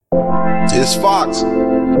It's Foxx.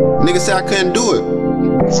 Nigga said I couldn't do it.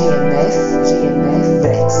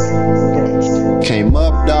 Jackin4Beats. Came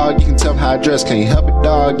up, dog, you can tell how I dress. Can't help it,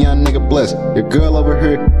 dog, young nigga blessed. Your girl over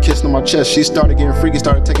here kissing on my chest. She started getting freaky,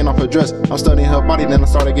 started taking off her dress. I'm studying her body, then I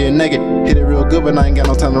started getting naked. Hit it real good, but I ain't got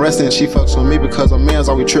no time to rest. And she fucks with me because her man's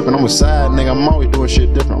always tripping. I'm a side nigga, I'm always doing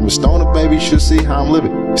shit different. I'm a stoner, baby, you should see how I'm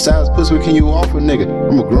living. Besides pussy, what can you offer, nigga?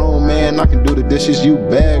 I'm a grown man, I can do the dishes. You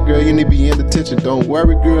bad, girl, you need to be in detention. Don't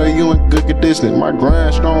worry, girl, you in good condition. My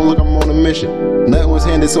grind strong, look, I'm on a mission. Nothing was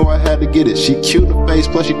handed, so I had to get it. She cute in the face,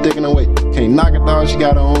 plus she thick in the weight. Can't knock it, dog, she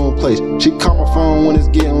got her own place. She call my phone when it's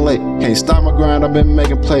getting late. Can't stop my grind, I've been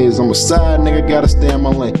making plays. I'm a side nigga, gotta stay in my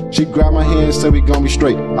lane. She grabbed my hand, said we gon' be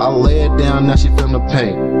straight. I lay it down, now she feeling the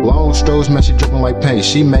pain. Long strokes, man, she dripping like paint.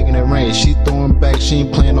 She making it rain, she throwing back, she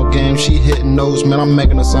ain't playing no games. She hitting those, man, I'm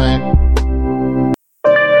making the same.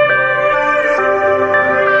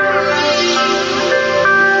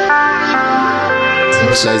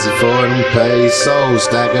 Chasing for them pesos,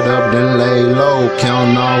 stack it up then lay low,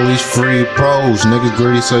 counting all these free pros. Niggas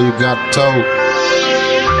greedy, so you got to tote.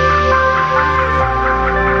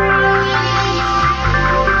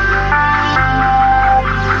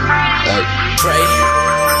 Hey. Pray,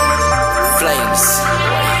 flames,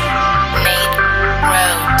 Nate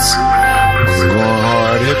Rhodes. I'm going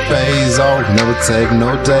hard, it pays off, never take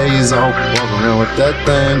no days off. Walk around with that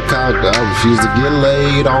thing cocked, I refuse to get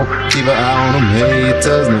laid off. Keep an eye on them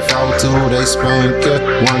haters, and if I fall to, they spank ya.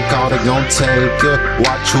 One call, they gon' take ya.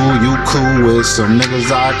 Watch who you cool with, some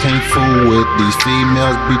niggas I can't fool with. These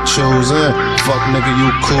females be choosing, fuck nigga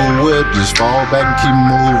you cool with. Just fall back and keep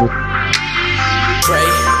moving. Pray,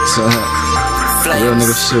 So, real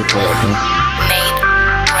nigga shit for that, man. Nate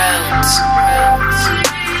Rhodes.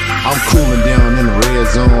 I'm cooling down in the red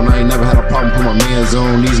zone. I ain't never had a problem put my mans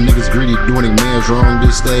on. These niggas greedy, doing their mans wrong.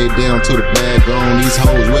 Just stay down to the bag on. These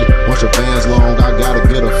hoes with it, once your fans long. I gotta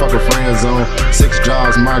get a fucking friend zone. 6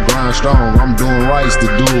 jobs, my grind strong. I'm doing rights to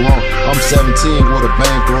do wrong. I'm 17 with a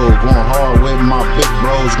bankroll, going hard with my big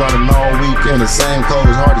bros. Running all week in the same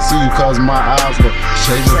clothes. Hard to see you cause my eyes were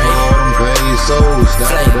chasing for all them pesos.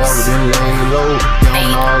 Stack it up, then lay low.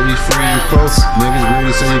 Counting all these free pros. Niggas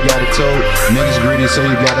greedy, so you gotta tote. Niggas greedy, so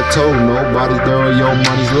you gotta tote. Nobody's there, your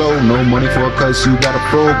money's low. No money for a cuss, you got a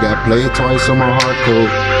pro. Got played twice on my hard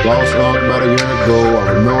code. Lost about a year ago.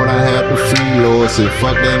 I remember when I had the freeload. Said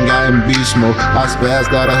fuck that guy in beast mode. I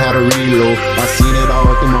spazzed out, I had a reload. I seen it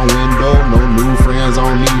all through my window. No new friends, I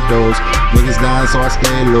don't need those. Niggas dying, so I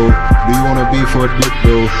stay low. Do you wanna be for a dick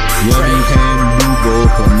though? Young, you can't do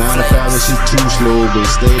both. From 9 to 5, this shit too slow. But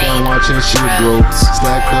stay down watching shit grow.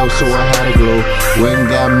 Stacked up, so I had to glow. Went and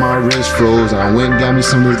got my wrist froze. I went and got me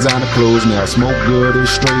some designer clothes. Now I smoke good and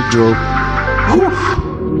straight drove.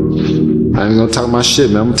 I ain't gonna talk my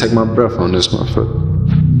shit, man. I'm gonna take my breath on this motherfucker.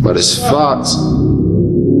 But it's Foxx.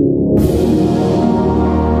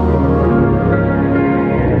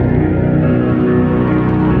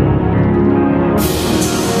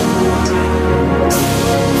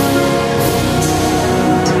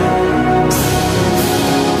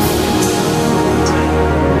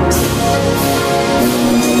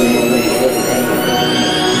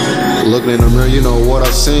 Looking in the mirror, you know what I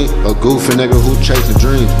seen. A goofy nigga who chasing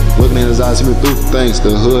dreams. Looking in his eyes, see me through things.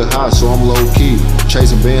 The hood hot, so I'm low key.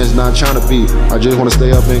 Chasing bands, not trying to be. I just wanna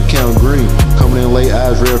stay up and count green. Coming in late,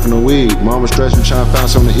 eyes red from the weed. Mama stressing, trying to find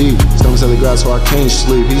something to eat. Stomach said the grass, so I can't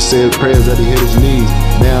sleep. He said prayers that he hit his knees.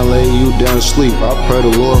 Now lay you down to sleep. I pray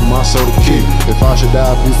the Lord my soul to keep. If I should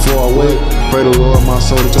die before I wake, pray the Lord my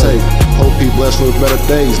soul to take. Hope he blessed with better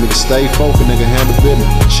days. Nigga stay focused, nigga handle business.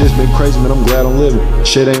 Shit's been crazy, man, I'm glad I'm living.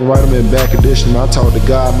 Shit ain't right, I'm in bad condition. I talk to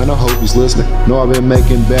God, man, I hope he's listening. Know I've been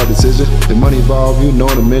making bad decisions. The money involved, you know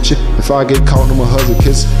to mention. If I get caught in my husband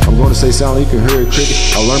kiss, I'm gonna say sound, you can hear it cricket.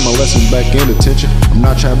 I learned my lesson back in detention. I'm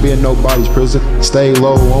not trying to be in nobody's prison. Stay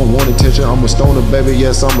low on one intention. I'm a stoner, baby,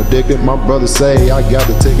 yes, I'm addicted. My brother say I got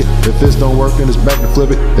the ticket. If this don't work, then it's back to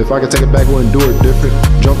flip it. If I can take it back, we'll do it different.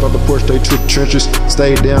 Jumped off the porch, stay true to trenches.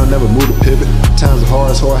 Stay down, never move to pivot. Times are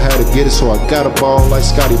hard, so I had to get it. So I got a ball like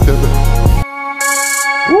Scottie Pippen.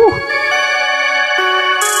 Woo!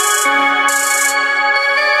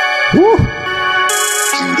 Woo!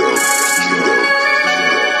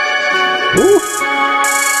 Woo!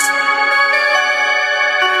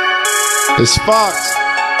 It's Foxx.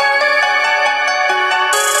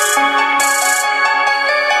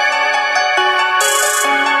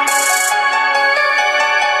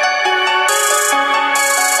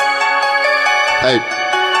 Hey,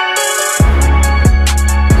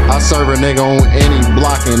 I serve a nigga on any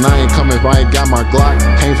block, and I ain't coming if I ain't got my Glock.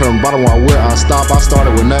 Came from the bottom while where I stop. I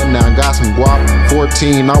started with nothing, now I got some guap.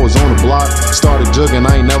 14, I was on the block. Started jugging,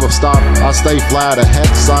 I ain't never stopped. I stay fly, the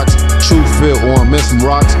hat socks. True fit or I'm missing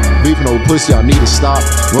rocks. Beefing over pussy, I need to stop.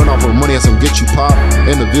 Run off with money and some get you pop.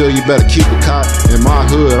 In the Ville, you better keep it cop. In my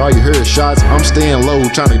hood, all you hear is shots. I'm staying low,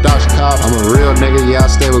 trying to dodge a cop. I'm a real nigga, yeah, I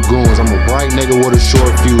stay with goons. I'm a bright nigga with a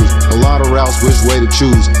short fuse. A lot of routes, which way to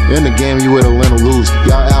choose. In the game, you with a win or lose.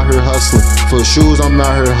 Y'all out here hustling. For shoes, I'm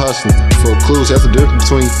out here hustling. For clues, that's the difference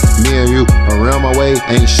between me and you. Around my way,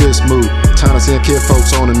 ain't shit smooth. Time to send kid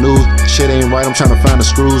folks on the news. Shit ain't right, I'm trying to find the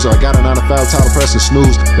screws. I got a 9 to 5, tired of pressing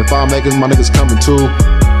snooze. If I make it, my niggas coming too.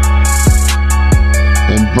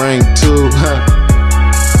 And bring two.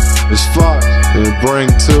 It's Foxx. And bring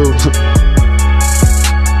two.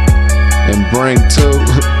 And bring two.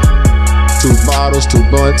 2 bottles, 2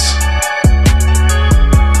 blunts.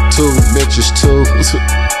 2 bitches, 2.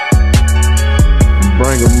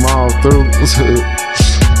 Bring them all through.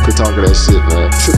 Quit talking that shit, man.